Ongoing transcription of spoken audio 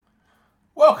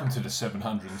Welcome to the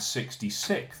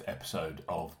 766th episode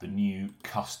of the New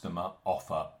Customer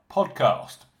Offer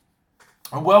podcast.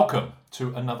 And welcome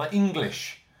to another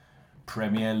English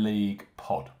Premier League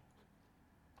pod.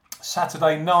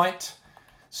 Saturday night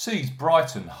sees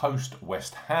Brighton host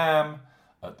West Ham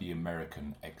at the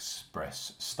American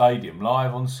Express Stadium.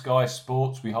 Live on Sky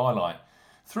Sports, we highlight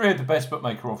three of the best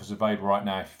bookmaker offers available right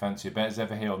now if you fancy a bet as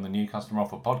ever here on the New Customer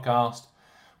Offer podcast.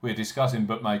 We're discussing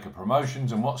bookmaker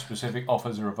promotions and what specific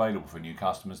offers are available for new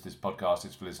customers. This podcast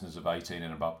is for listeners of 18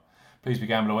 and above. Please be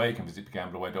gamble aware. You can visit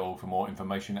begambleaware.org for more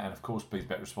information. And of course, please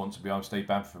bet responsibly. I'm Steve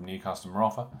Bamford from New Customer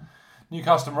Offer.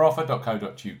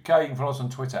 newcustomeroffer.co.uk. You can follow us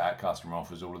on Twitter at Customer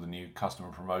Offers. All of the new customer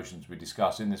promotions we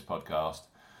discuss in this podcast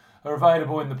are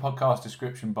available in the podcast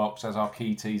description box as our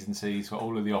key T's and C's for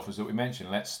all of the offers that we mentioned.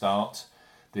 Let's start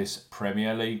this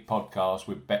Premier League podcast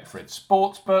with Betfred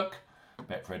Sportsbook.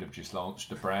 Betfred have just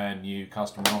launched a brand new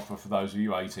customer offer for those of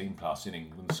you 18 plus in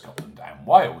England, Scotland and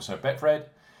Wales. So Betfred,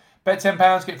 bet £10,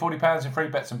 get £40 in free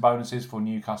bets and bonuses for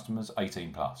new customers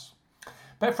 18 plus.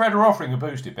 Betfred are offering a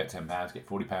boosted bet £10, get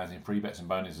 £40 in free bets and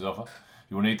bonuses offer.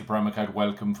 You will need the promo code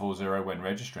WELCOME40 when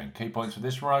registering. Key points for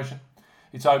this promotion: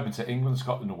 it's open to England,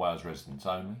 Scotland and Wales residents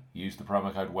only. Use the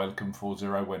promo code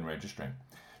WELCOME40 when registering.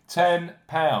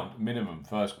 £10 minimum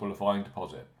first qualifying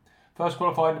deposit. First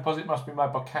qualifying deposit must be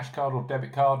made by cash card or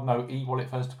debit card. No e-wallet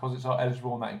first deposits are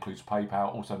eligible, and that includes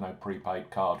PayPal. Also, no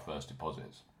prepaid card first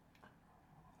deposits.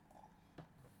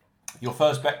 Your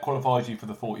first bet qualifies you for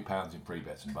the £40 in free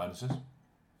bets and bonuses.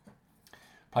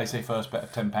 Place a first bet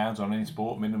of £10 on any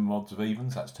sport. Minimum odds of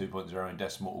evens, that's 2.0 in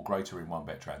decimal or greater in one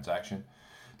bet transaction.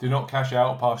 Do not cash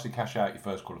out or partially cash out your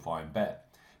first qualifying bet.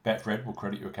 Betfred will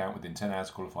credit your account within 10 hours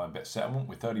qualifying bet settlement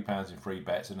with £30 in free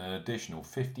bets and an additional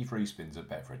 50 free spins at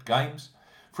Betfred games.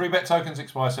 Free bet tokens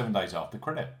expire 7 days after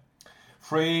credit.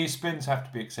 Free spins have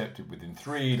to be accepted within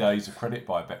 3 days of credit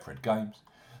by Betfred games.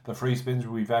 The free spins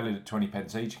will be valued at 20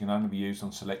 pence each and can only be used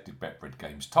on selected Betfred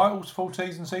games titles. Full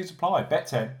T's and C's apply. Bet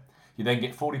 10. You then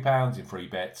get £40 in free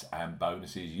bets and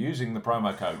bonuses using the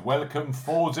promo code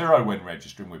WELCOME40 when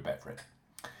registering with Betfred.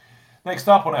 Next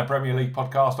up on our Premier League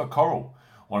podcast are Coral.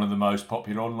 One of the most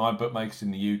popular online bookmakers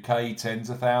in the UK. Tens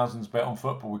of thousands bet on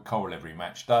football with Coral every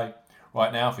match day.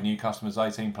 Right now, for new customers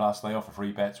 18 plus, they offer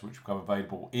free bets which become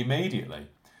available immediately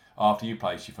after you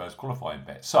place your first qualifying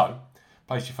bet. So,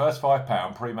 place your first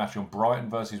 £5 pre-match on Brighton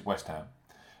versus West Ham.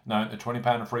 Note that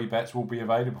 £20 of free bets will be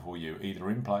available for you either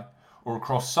in play or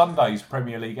across Sunday's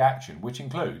Premier League action, which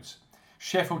includes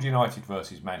Sheffield United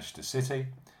versus Manchester City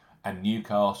and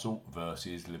Newcastle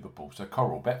versus Liverpool. So,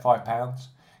 Coral, bet £5.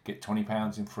 Get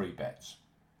 £20 in free bets.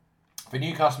 For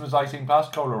new customers 18 plus,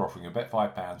 Coral are offering a bet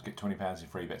 £5, get £20 in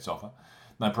free bets offer.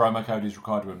 No promo code is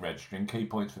required when registering. Key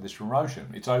points for this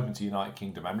promotion: it's open to United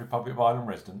Kingdom and Republic of Ireland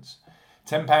residents.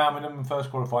 £10 minimum first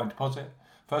qualifying deposit.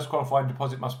 First qualifying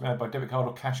deposit must be made by debit card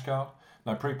or cash card.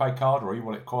 No prepaid card or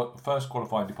e-wallet first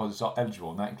qualifying deposits are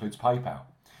eligible, and that includes PayPal.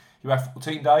 You have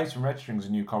 14 days from registering as a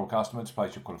new Coral customer to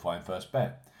place your qualifying first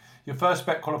bet. Your first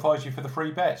bet qualifies you for the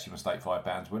free bets. You must stake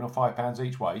 £5 win or £5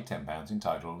 each way, £10 in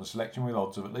total, on a selection with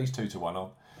odds of at least 2 to 1 on.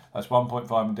 That's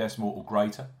 1.5 in decimal or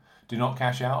greater. Do not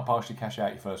cash out or partially cash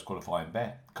out your first qualifying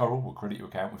bet. Coral will credit your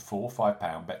account with 4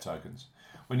 £5 bet tokens.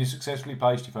 When you successfully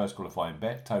placed your first qualifying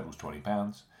bet, totals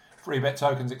 £20. Free bet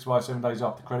tokens expire 7 days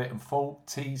after credit and full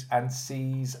T's and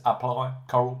C's apply.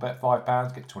 Coral, bet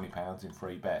 £5, get £20 in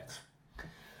free bets.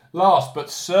 Last but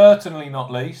certainly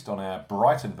not least on our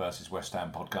Brighton versus West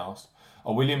Ham podcast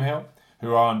are William Hill,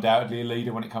 who are undoubtedly a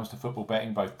leader when it comes to football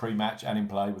betting, both pre-match and in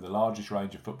play, with the largest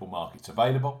range of football markets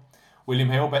available. William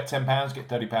Hill, bet £10, get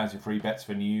 £30 in free bets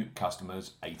for new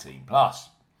customers 18 plus.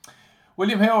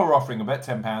 William Hill are offering a bet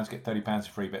 £10, get £30 in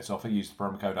free bets offer. Use the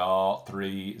promo code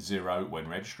R30 when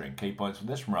registering. Key points for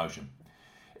this promotion: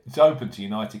 it's open to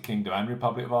United Kingdom and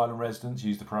Republic of Ireland residents.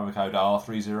 Use the promo code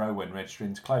R30 when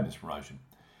registering to claim this promotion.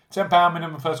 £10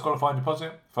 minimum first qualifying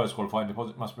deposit. First qualifying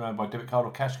deposit must be made by debit card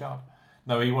or cash card.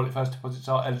 No e-wallet first deposits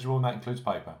are eligible, and that includes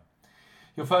PayPal.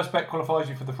 Your first bet qualifies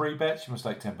you for the free bets. You must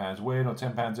stake £10 win or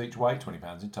 £10 each way,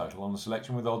 £20 in total, on a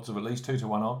selection with odds of at least 2 to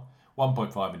 1 on,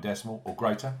 1.5 in decimal or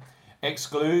greater.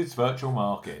 Excludes virtual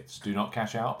markets. Do not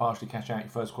cash out or partially cash out your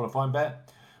first qualifying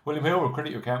bet. William Hill will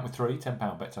credit your account with 3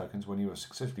 £10 bet tokens when you have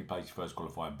successfully placed your first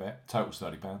qualifying bet. Totals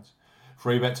 £30.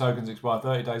 Free bet tokens expire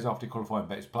 30 days after your qualifying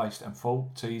bet is placed, and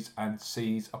full T's and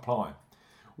C's apply.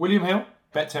 William Hill,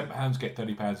 bet £10, get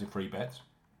 £30 in free bets.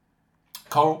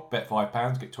 Coral, bet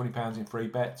 £5, get £20 in free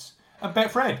bets. And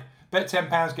Betfred, bet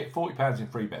 £10, get £40 in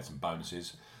free bets and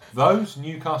bonuses. Those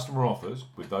new customer offers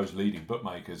with those leading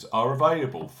bookmakers are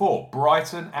available for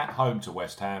Brighton at home to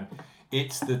West Ham,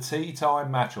 It's the tea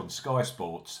time match on Sky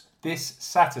Sports this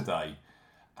Saturday.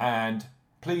 And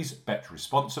please bet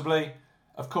responsibly.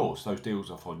 Of course, those deals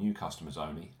are for new customers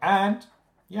only. And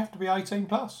you have to be 18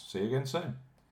 plus. See you again soon.